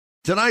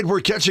Tonight, we're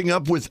catching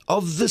up with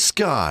Of the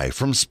Sky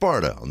from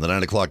Sparta on the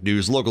 9 o'clock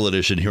news local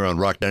edition here on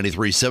Rock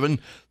 93.7.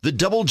 The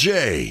double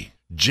J.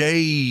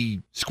 J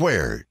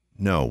squared.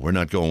 No, we're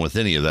not going with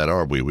any of that,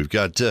 are we? We've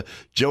got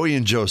Joey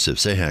and Joseph.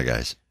 Say hi,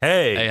 guys.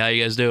 Hey. Hey, how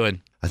you guys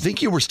doing? I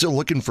think you were still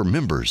looking for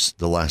members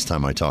the last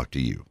time I talked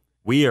to you.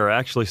 We are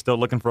actually still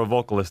looking for a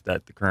vocalist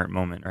at the current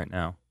moment right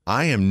now.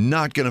 I am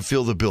not going to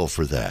fill the bill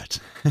for that.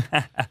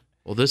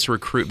 Well, this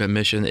recruitment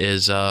mission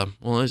is,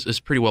 it's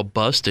pretty well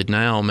busted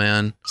now,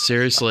 man.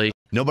 Seriously.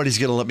 Nobody's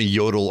going to let me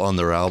yodel on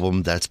their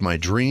album. That's my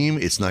dream.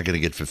 It's not going to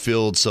get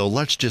fulfilled, so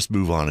let's just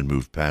move on and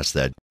move past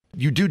that.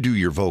 You do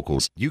your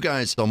vocals. You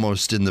guys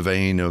almost in the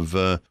vein of,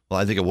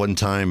 I think at one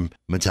time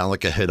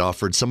Metallica had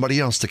offered somebody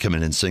else to come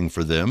in and sing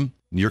for them.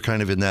 You're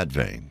kind of in that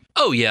vein.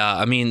 Oh, yeah.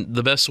 I mean,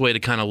 the best way to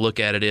kind of look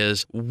at it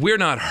is we're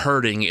not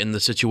hurting in the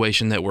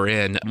situation that we're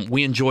in.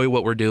 We enjoy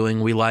what we're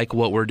doing. We like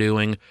what we're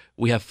doing.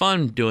 We have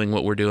fun doing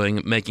what we're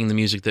doing, making the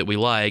music that we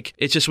like.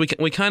 It's just we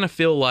kind of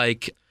feel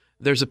like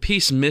there's a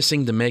piece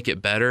missing to make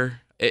it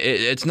better.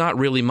 It's not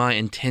really my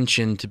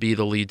intention to be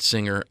the lead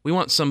singer. We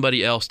want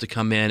somebody else to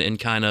come in and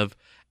kind of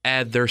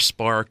add their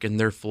spark and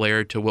their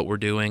flair to what we're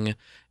doing.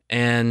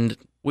 And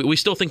we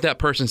still think that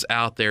person's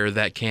out there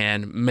that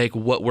can make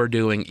what we're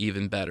doing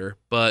even better.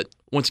 But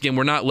once again,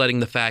 we're not letting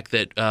the fact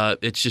that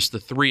it's just the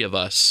three of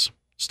us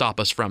stop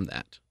us from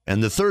that.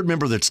 And the third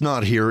member that's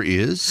not here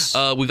is?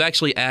 We've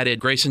actually added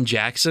Grayson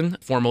Jackson,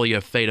 formerly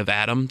of Fate of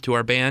Adam, to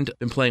our band.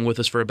 Been playing with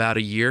us for about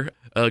a year.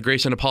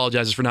 Grayson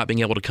apologizes for not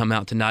being able to come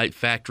out tonight.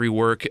 Factory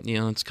work,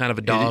 it's kind of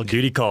a dog.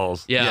 Duty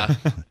calls. Yeah.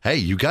 Hey,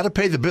 you got to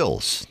pay the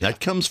bills. That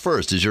comes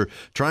first. As you're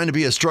trying to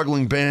be a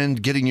struggling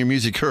band, getting your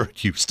music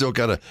heard, you still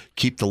got to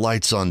keep the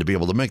lights on to be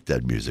able to make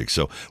that music.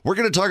 So we're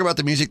going to talk about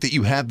the music that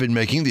you have been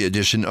making, the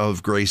addition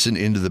of Grayson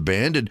into the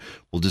band, and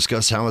we'll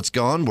discuss how it's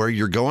gone, where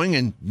you're going,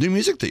 and new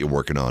music that you're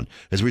working on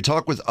as we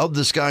talk with Of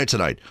the Sky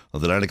tonight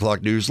on the 9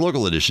 o'clock news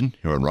local edition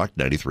here on Rock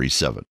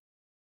 93.7.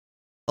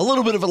 A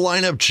little bit of a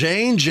lineup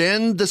change,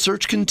 and the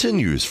search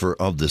continues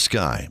for Of the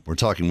Sky. We're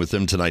talking with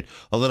them tonight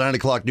on the 9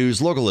 o'clock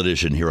news local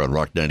edition here on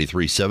Rock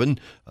 93.7.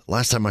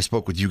 Last time I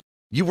spoke with you,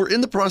 you were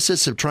in the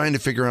process of trying to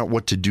figure out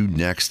what to do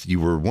next.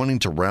 You were wanting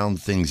to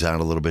round things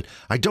out a little bit.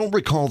 I don't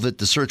recall that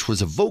the search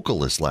was a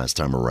vocalist last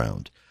time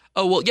around.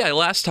 Oh, well, yeah,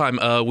 last time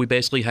we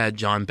basically had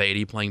John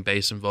Beatty playing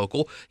bass and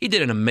vocal. He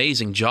did an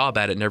amazing job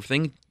at it and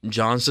everything.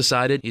 John's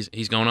decided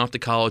he's going off to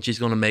college. He's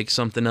going to make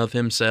something of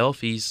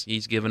himself. He's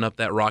given up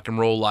that rock and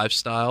roll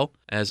lifestyle,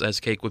 as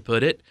Cake would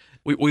put it.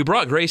 We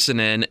brought Grayson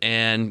in,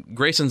 and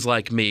Grayson's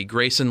like me.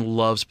 Grayson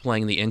loves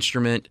playing the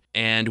instrument,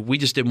 and we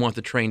just didn't want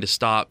the train to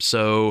stop.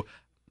 So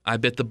I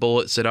bit the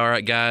bullet, said, all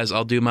right, guys,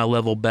 I'll do my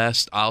level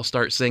best. I'll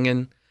start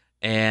singing.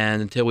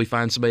 And until we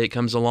find somebody that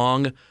comes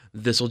along,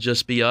 this will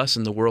just be us,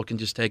 and the world can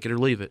just take it or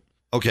leave it.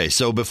 Okay,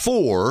 so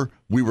before,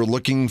 we were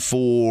looking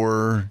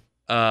for...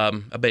 a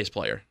bass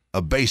player.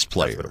 A bass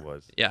player. That's what it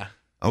was. Yeah.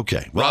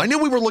 Okay. Well, I knew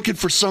we were looking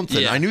for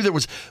something. Yeah. I knew there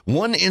was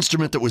one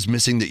instrument that was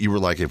missing that you were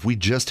like, if we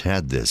just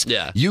had this.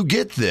 Yeah. You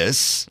get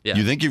this. Yeah.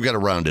 You think you've got to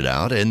round it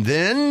out, and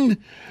then...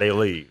 They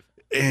leave.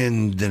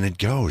 And then it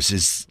goes.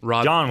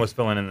 John was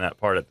filling in that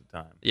part at the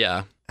time.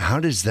 Yeah. How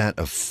does that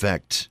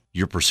affect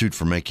your pursuit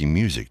for making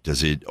music?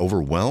 Does it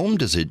overwhelm?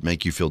 Does it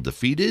make you feel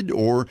defeated?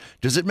 Or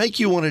does it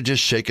make you want to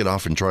just shake it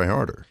off and try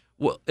harder?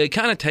 Well, it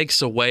kind of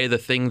takes away the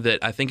thing that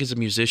I think as a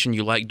musician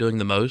you like doing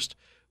the most,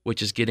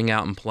 which is getting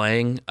out and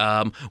playing.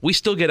 We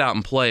still get out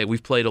and play.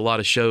 We've played a lot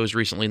of shows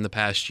recently in the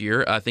past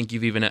year. I think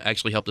you've even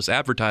actually helped us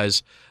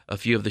advertise a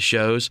few of the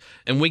shows.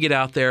 And we get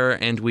out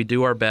there and we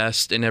do our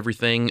best and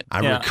everything.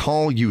 I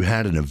recall you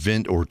had an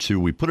event or two.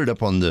 We put it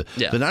up on the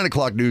 9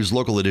 o'clock news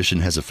local edition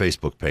has a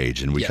Facebook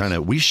page, and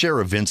we share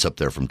events up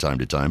there from time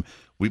to time.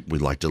 We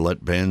like to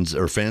let bands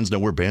or fans know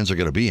where bands are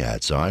going to be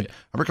at. So I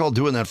recall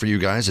doing that for you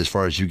guys as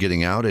far as you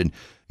getting out. And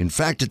in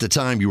fact, at the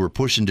time, you were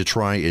pushing to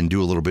try and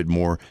do a little bit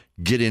more,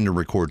 get in to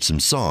record some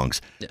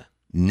songs. Yeah.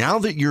 Now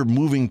that you're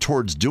moving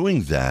towards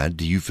doing that,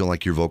 do you feel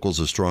like your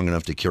vocals are strong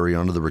enough to carry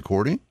on to the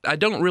recording? I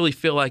don't really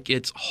feel like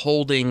it's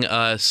holding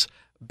us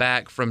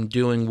back from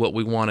doing what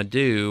we want to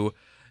do.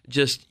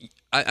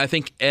 I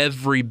think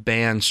every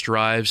band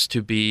strives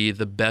to be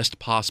the best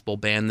possible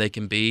band they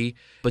can be,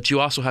 but you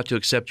also have to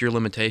accept your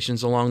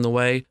limitations along the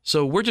way.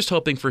 So we're just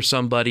hoping for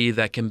somebody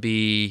that can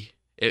be,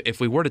 if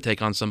we were to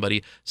take on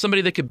somebody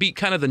that could be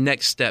kind of the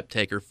next step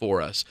taker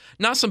for us.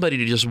 Not somebody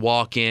to just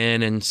walk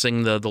in and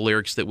sing the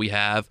lyrics that we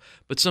have,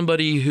 but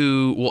somebody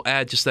who will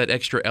add just that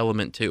extra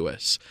element to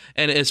us.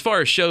 And as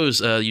far as shows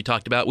you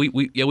talked about,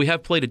 we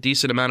have played a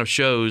decent amount of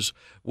shows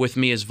with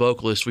me as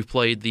vocalist. We've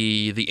played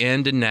the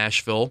End in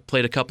Nashville,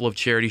 played a couple of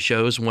charity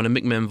shows, one in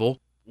McMinnville.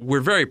 We're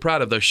very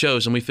proud of those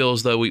shows, and we feel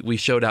as though we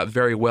showed out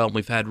very well, and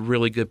we've had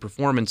really good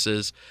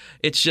performances.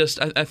 It's just,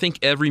 I think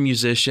every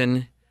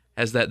musician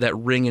has that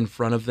ring in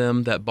front of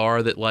them, that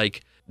bar that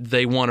like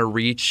they want to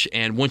reach,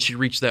 and once you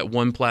reach that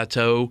one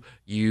plateau,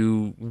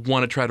 you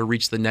want to try to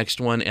reach the next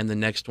one and the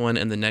next one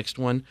and the next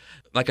one.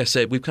 Like I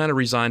said, we've kind of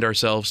resigned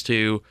ourselves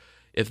to,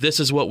 if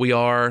this is what we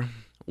are,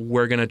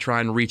 we're going to try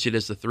and reach it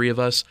as the three of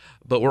us,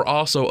 but we're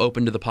also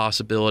open to the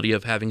possibility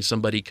of having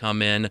somebody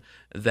come in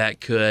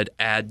that could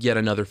add yet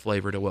another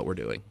flavor to what we're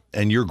doing.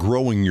 And you're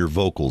growing your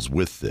vocals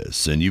with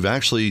this, and you've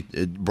actually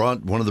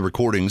brought one of the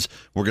recordings.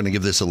 We're going to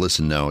give this a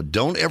listen now.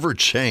 Don't Ever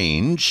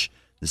Change.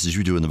 This is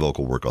you doing the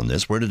vocal work on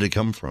this. Where did it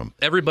come from?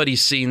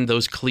 Everybody's seen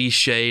those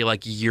cliche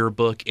like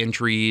yearbook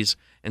entries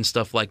and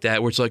stuff like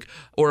that, where it's like,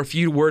 or if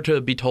you were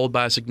to be told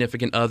by a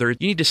significant other,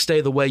 you need to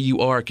stay the way you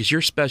are because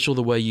you're special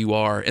the way you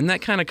are. And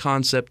that kind of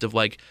concept of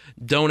like,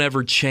 don't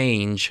ever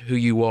change who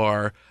you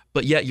are,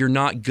 but yet you're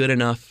not good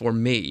enough for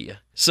me.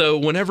 So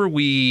whenever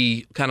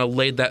we kind of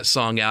laid that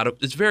song out,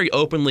 it's very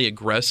openly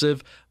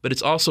aggressive, but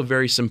it's also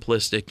very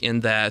simplistic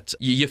in that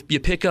you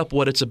pick up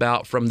what it's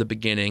about from the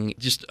beginning.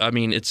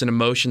 It's an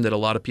emotion that a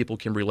lot of people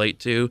can relate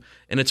to,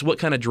 and it's what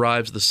kind of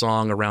drives the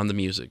song around the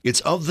music. It's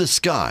Of the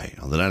Sky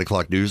on the 9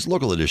 o'clock news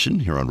local edition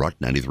here on Rock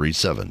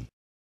 93.7.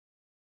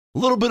 A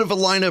little bit of a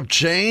lineup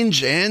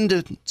change and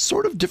a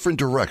sort of different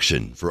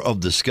direction for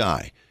Of the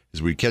Sky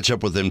as we catch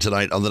up with them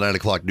tonight on the 9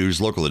 o'clock news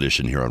local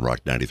edition here on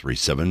Rock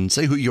 93.7.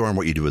 Say who you are and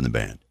what you do in the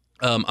band.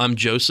 I'm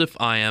Joseph.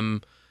 I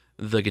am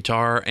the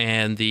guitar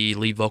and the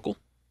lead vocal.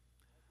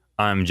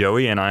 I'm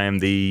Joey, and I am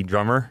the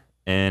drummer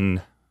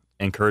and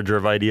encourager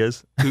of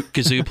ideas.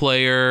 Kazoo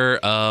player.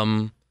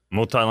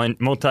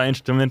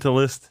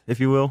 Multi-instrumentalist,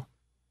 if you will.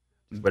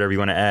 Whatever you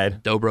want to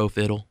add. Dobro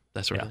fiddle,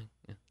 that sort of thing.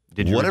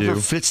 Yeah. Whatever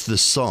fits the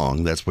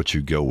song, that's what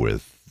you go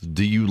with.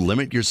 Do you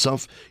limit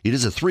yourself? It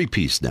is a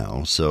three-piece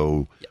now,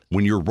 so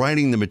when you're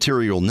writing the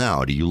material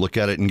now, do you look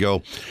at it and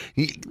go,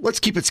 let's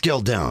keep it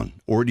scaled down?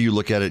 Or do you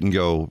look at it and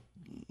go,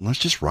 let's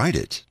just write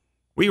it?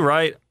 We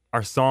write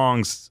our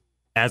songs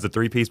as a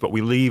three-piece, but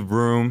we leave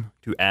room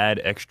to add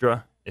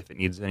extra if it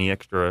needs any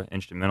extra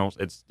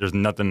instrumentals. There's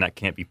nothing that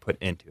can't be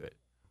put into it.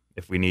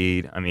 If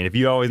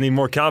you always need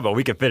more cowbell,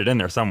 we can fit it in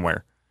there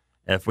somewhere.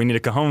 If we need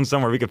a cajon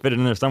somewhere, we can fit it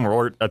in there somewhere,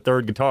 or a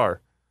third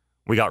guitar.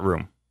 We got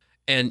room.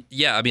 And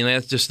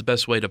that's just the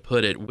best way to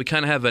put it. We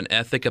kind of have an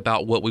ethic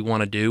about what we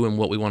want to do and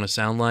what we want to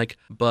sound like,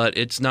 but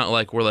it's not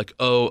like we're like,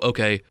 oh,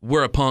 okay,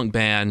 we're a punk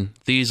band.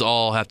 These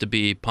all have to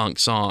be punk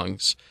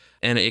songs.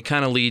 And it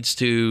kind of leads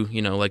to,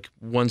 like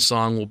one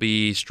song will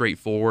be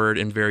straightforward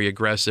and very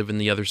aggressive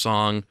and the other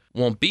song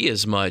won't be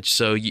as much.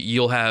 So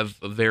you'll have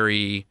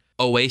very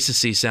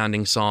Oasis-y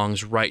sounding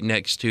songs right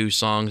next to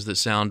songs that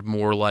sound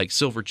more like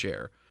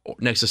Silverchair,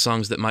 next to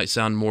songs that might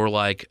sound more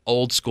like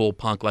old school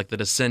punk like The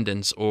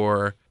Descendants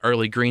or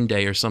early Green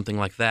Day or something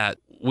like that.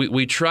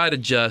 We try to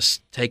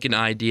just take an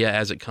idea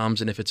as it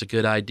comes, and if it's a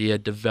good idea,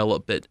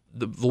 develop it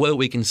the way that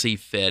we can see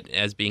fit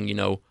as being,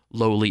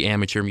 lowly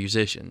amateur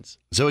musicians.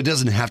 So it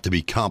doesn't have to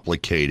be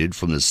complicated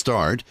from the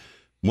start.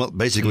 Well,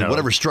 basically,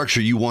 whatever structure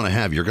you want to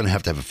have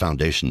a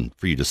foundation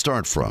for you to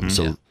start from.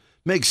 So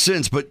makes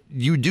sense, but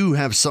you do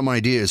have some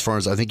idea as far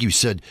as, I think you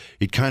said,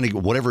 it kind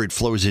of, whatever it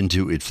flows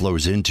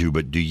into,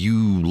 but do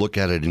you look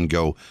at it and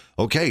go,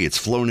 okay, it's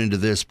flown into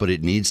this, but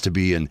it needs to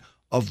be an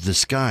Of the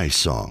Sky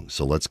song,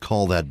 so let's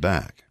call that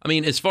back?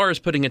 As far as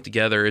putting it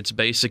together, it's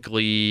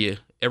basically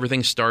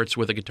everything starts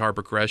with a guitar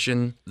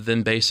progression.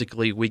 Then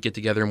basically we get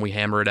together and we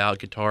hammer it out,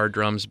 guitar,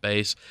 drums,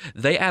 bass.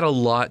 They add a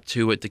lot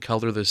to it to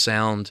color the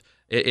sound.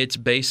 It's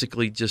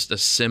basically just a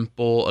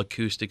simple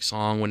acoustic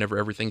song whenever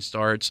everything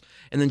starts.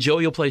 And then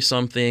Joey will play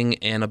something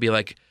and I'll be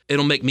like,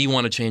 it'll make me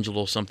want to change a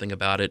little something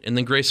about it. And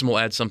then Grayson will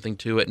add something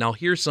to it. And I'll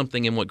hear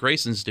something in what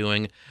Grayson's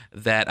doing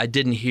that I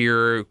didn't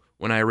hear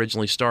when I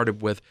originally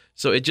started with.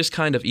 So it just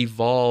kind of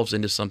evolves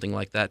into something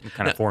like that. We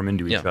kind of form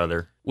into each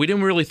other. We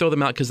didn't really throw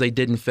them out because they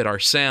didn't fit our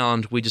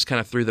sound. We just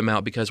kind of threw them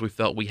out because we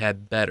felt we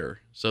had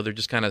better. So they're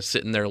just kind of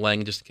sitting there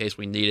laying just in case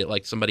we need it.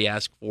 Like somebody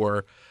asked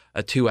for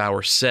a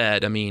 2-hour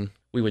set.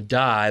 We would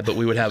die, but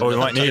we would have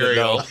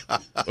material.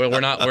 Well, we're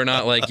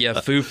not like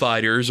Foo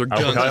Fighters or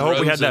Guns N' Roses. I hope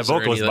we had that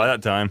vocalist by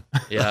that time.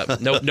 Yeah,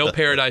 no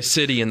Paradise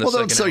City in the second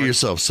hour. Don't sell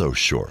yourself so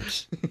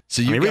short.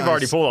 So we've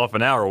already pulled off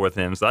an hour with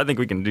him, so I think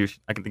we can do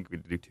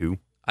 2.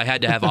 I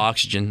had to have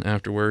oxygen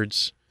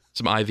afterwards,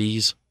 some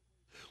IVs.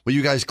 Well,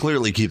 you guys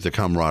clearly keep the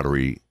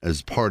camaraderie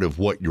as part of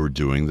what you're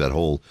doing. That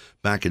whole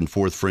back and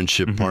forth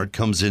friendship part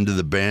comes into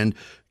the band,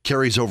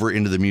 carries over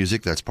into the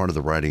music. That's part of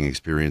the writing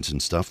experience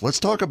and stuff. Let's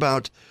talk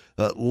about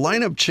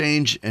lineup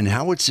change and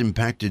how it's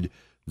impacted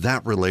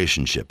that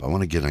relationship. I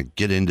want to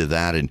get into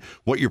that and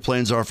what your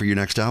plans are for your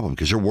next album,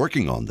 because you're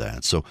working on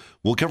that. So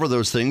we'll cover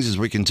those things as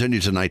we continue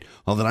tonight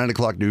on the 9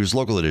 o'clock news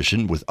local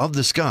edition with Of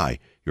the Sky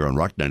here on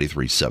Rock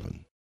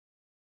 93.7.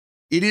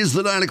 It is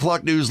the 9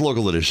 o'clock news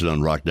local edition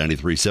on Rock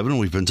 93.7.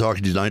 We've been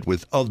talking tonight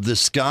with Of the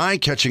Sky,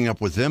 catching up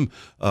with them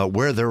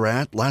where they're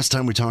at. Last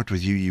time we talked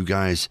with you, you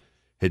guys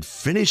had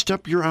finished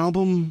up your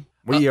album.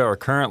 We are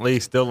currently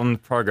still in the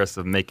progress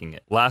of making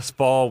it. Last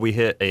fall, we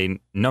hit a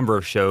number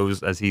of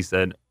shows, as he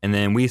said, and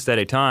then we set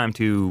a time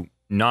to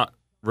not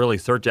really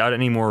search out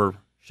any more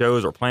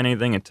shows or plan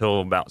anything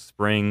until about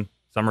spring,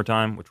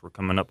 summertime, which we're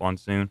coming up on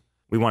soon.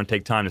 We want to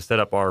take time to set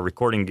up our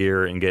recording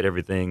gear and get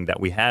everything that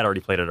we had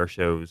already played at our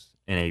shows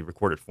in a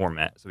recorded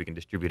format so we can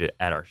distribute it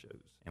at our shows.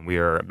 And we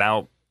are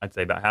about I'd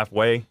say about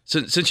halfway.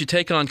 Since you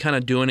take on kind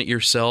of doing it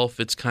yourself,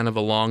 it's kind of a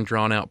long,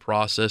 drawn-out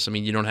process. I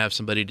mean, you don't have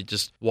somebody to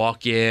just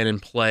walk in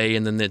and play,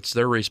 and then it's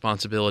their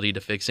responsibility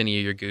to fix any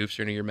of your goofs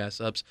or any of your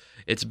mess-ups.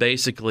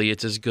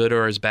 It's as good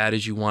or as bad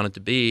as you want it to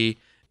be.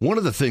 One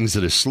of the things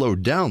that has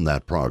slowed down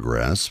that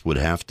progress would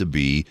have to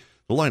be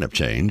the lineup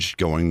change,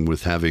 going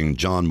with having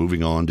John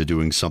moving on to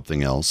doing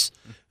something else,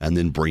 and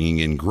then bringing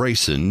in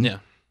Grayson. Yeah.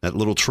 That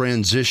little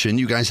transition.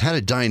 You guys had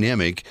a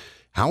dynamic.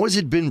 How has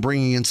it been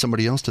bringing in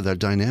somebody else to that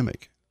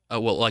dynamic?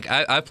 Well, like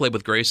I played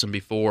with Grayson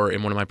before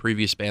in one of my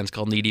previous bands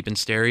called Knee Deep in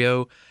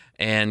Stereo,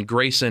 and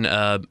Grayson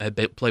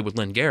had played with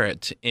Lynn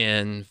Garrett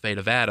in Fate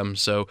of Adam.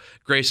 So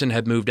Grayson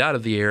had moved out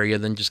of the area,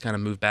 then just kind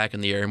of moved back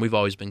in the area, and we've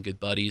always been good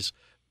buddies,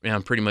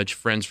 pretty much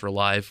friends for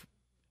life.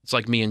 It's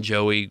like me and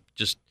Joey,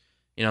 just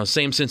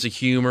same sense of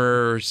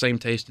humor, same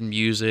taste in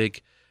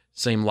music,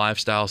 same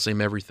lifestyle,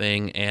 same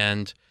everything,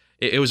 and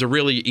it was a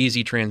really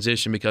easy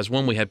transition because,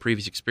 one, we had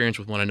previous experience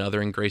with one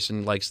another, and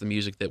Grayson likes the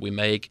music that we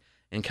make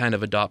and kind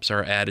of adopts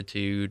our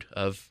attitude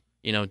of,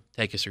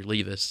 take us or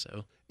leave us.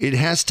 So it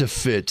has to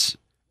fit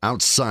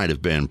outside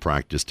of band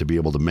practice to be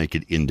able to make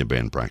it into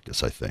band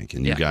practice, I think.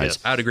 And you guys,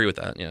 I would agree with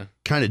that. Yeah,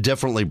 kind of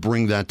definitely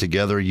bring that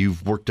together.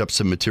 You've worked up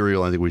some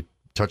material. I think we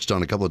touched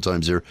on a couple of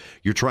times there.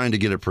 You're trying to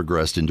get it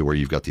progressed into where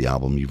you've got the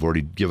album. You've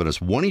already given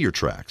us one of your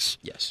tracks.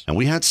 Yes. And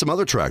we had some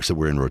other tracks that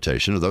were in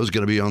rotation. Are those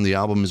going to be on the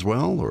album as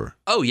well, or?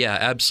 Oh, yeah,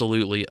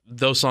 absolutely.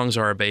 Those songs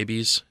are our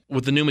babies.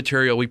 With the new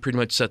material, we pretty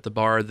much set the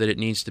bar that it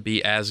needs to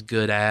be as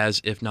good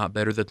as, if not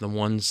better than the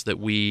ones that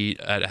we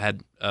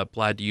had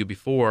applied to you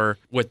before.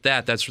 With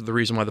that's the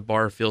reason why the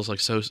bar feels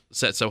like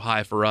set so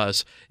high for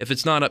us. If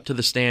it's not up to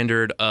the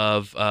standard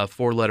of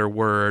Four-Letter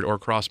Word or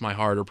Cross My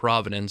Heart or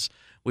Providence,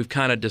 we've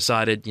kind of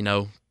decided,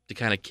 to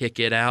kind of kick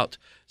it out.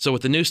 So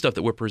with the new stuff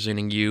that we're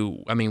presenting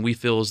you, I mean, we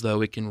feel as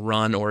though it can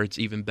run or it's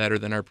even better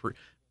than our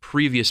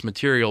previous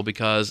material,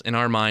 because in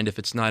our mind, if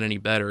it's not any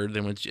better,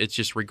 then it's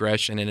just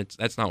regression, and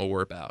that's not what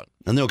we're about.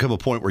 And there'll come a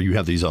point where you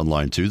have these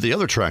online too. The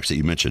other tracks that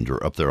you mentioned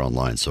are up there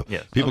online, so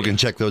people can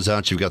check those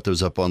out. You've got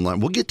those up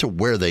online. We'll get to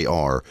where they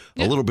are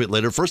a little bit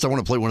later. First, I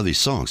want to play one of these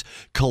songs,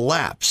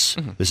 Collapse.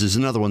 Mm-hmm. This is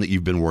another one that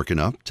you've been working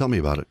up. Tell me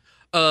about it.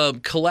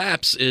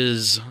 Collapse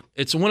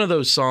it's one of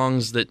those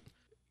songs that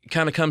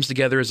kind of comes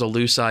together as a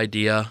loose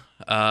idea.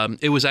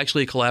 It was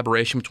actually a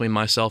collaboration between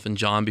myself and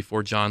John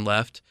before John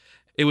left.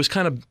 It was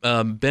kind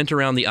of bent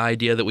around the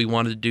idea that we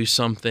wanted to do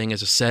something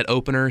as a set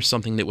opener,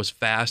 something that was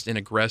fast and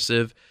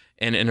aggressive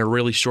and in a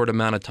really short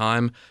amount of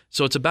time.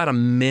 So it's about a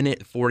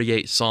minute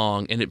 48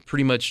 song, and it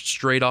pretty much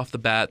straight off the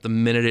bat, the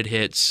minute it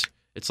hits,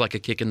 it's like a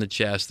kick in the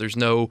chest. There's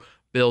no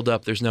build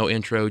up, there's no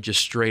intro, just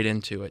straight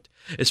into it.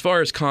 As far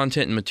as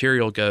content and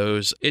material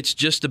goes, it's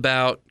just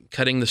about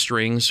cutting the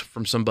strings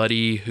from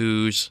somebody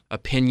whose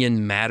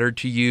opinion mattered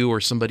to you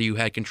or somebody who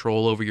had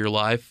control over your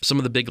life. Some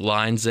of the big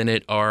lines in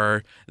it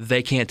are,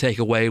 they can't take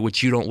away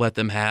what you don't let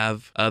them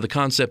have. The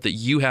concept that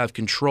you have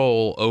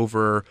control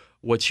over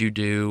what you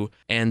do,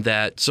 and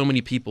that so many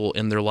people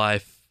in their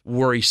life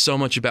worry so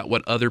much about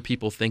what other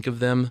people think of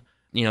them.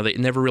 They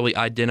never really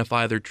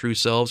identify their true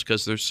selves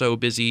because they're so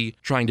busy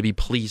trying to be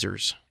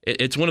pleasers.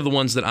 It's one of the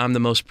ones that I'm the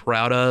most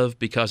proud of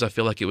because I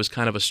feel like it was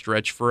kind of a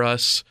stretch for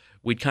us.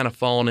 We'd kind of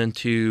fallen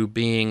into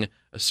being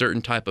a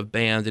certain type of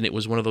band, and it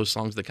was one of those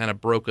songs that kind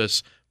of broke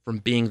us from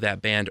being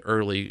that band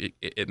early.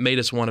 It made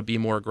us want to be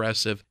more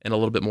aggressive and a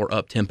little bit more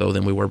up-tempo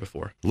than we were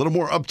before. A little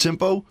more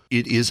up-tempo?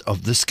 It is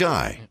Of the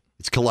Sky.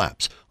 It's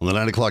Collapse on the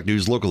 9 o'clock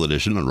news local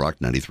edition on Rock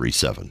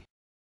 93.7.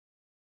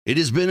 It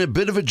has been a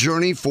bit of a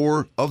journey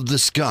for Of the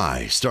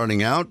Sky,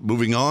 starting out,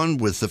 moving on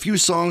with a few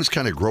songs,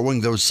 kind of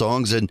growing those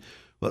songs and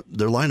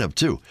their lineup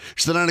too.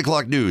 It's the 9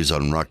 o'clock news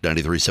on Rock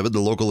 93.7, the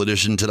local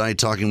edition tonight,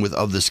 talking with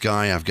Of the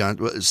Sky. I've got,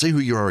 say who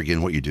you are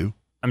again, what you do.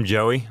 I'm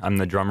Joey. I'm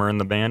the drummer in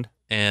the band.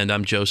 And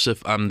I'm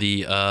Joseph. I'm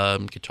the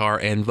guitar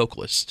and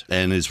vocalist.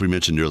 And as we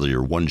mentioned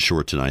earlier, one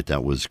short tonight,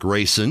 that was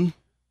Grayson.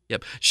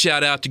 Yep.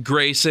 Shout out to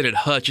Grayson at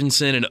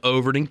Hutchinson in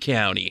Overton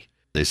County.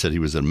 They said he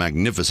was a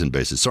magnificent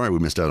bassist. Sorry we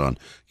missed out on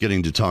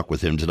getting to talk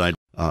with him tonight.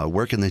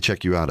 Where can they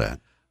check you out at?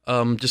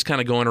 Just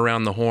kind of going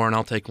around the horn.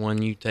 I'll take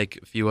one. You take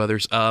a few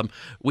others.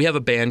 We have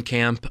a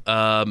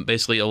Bandcamp.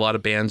 Basically, a lot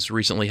of bands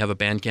recently have a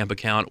Bandcamp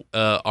account.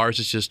 Ours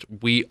is just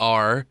We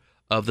Are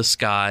Of the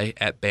Sky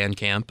at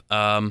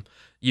Bandcamp.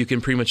 You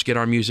can pretty much get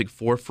our music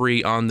for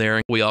free on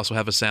there. We also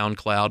have a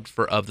SoundCloud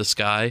for Of the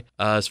Sky.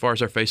 As far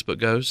as our Facebook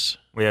goes,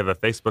 we have a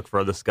Facebook for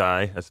Of the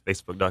Sky. That's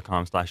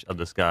facebook.com/Of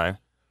the Sky.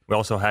 We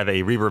also have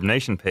a Reverb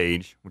Nation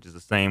page, which is the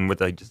same with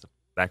just a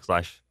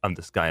 / Of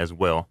the Sky as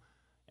well.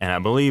 And I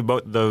believe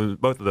both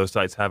of those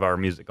sites have our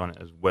music on it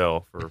as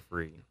well for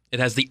free. It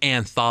has the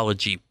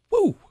anthology.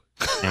 Woo!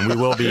 And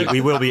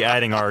we will be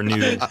adding our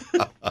new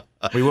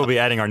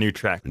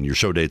track. And your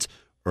show dates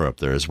are up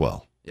there as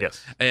well.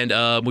 Yes.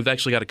 And we've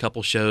actually got a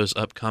couple shows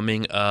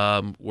upcoming.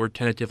 We're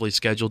tentatively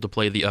scheduled to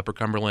play the Upper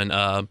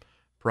Cumberland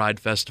Pride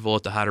Festival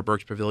at the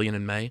Heidelberg's Pavilion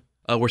in May.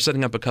 We're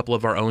setting up a couple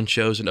of our own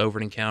shows in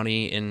Overton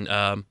County in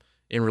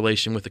in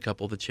relation with a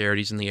couple of the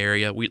charities in the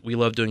area. We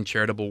love doing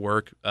charitable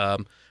work.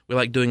 We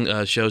like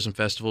doing shows and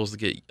festivals to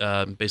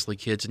get basically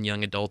kids and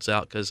young adults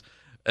out because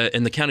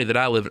in the county that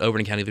I live in,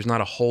 Overton County, there's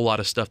not a whole lot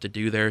of stuff to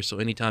do there. So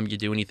anytime you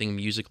do anything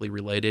musically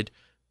related,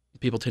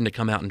 people tend to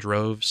come out in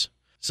droves.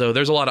 So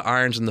there's a lot of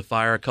irons in the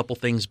fire, a couple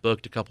things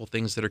booked, a couple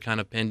things that are kind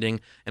of pending,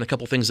 and a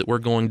couple things that we're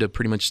going to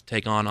pretty much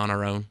take on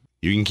our own.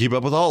 You can keep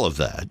up with all of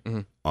that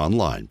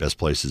online. Best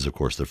place is, of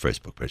course, their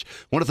Facebook page.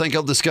 I want to thank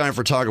Up the Sky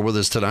for talking with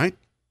us tonight.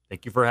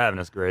 Thank you for having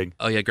us, Greg.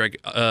 Oh, yeah, Greg.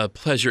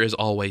 Pleasure as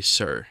always,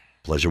 sir.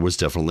 Pleasure was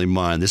definitely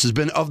mine. This has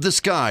been Of the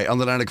Sky on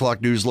the 9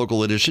 o'clock news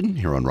local edition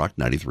here on Rock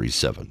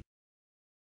 93.7.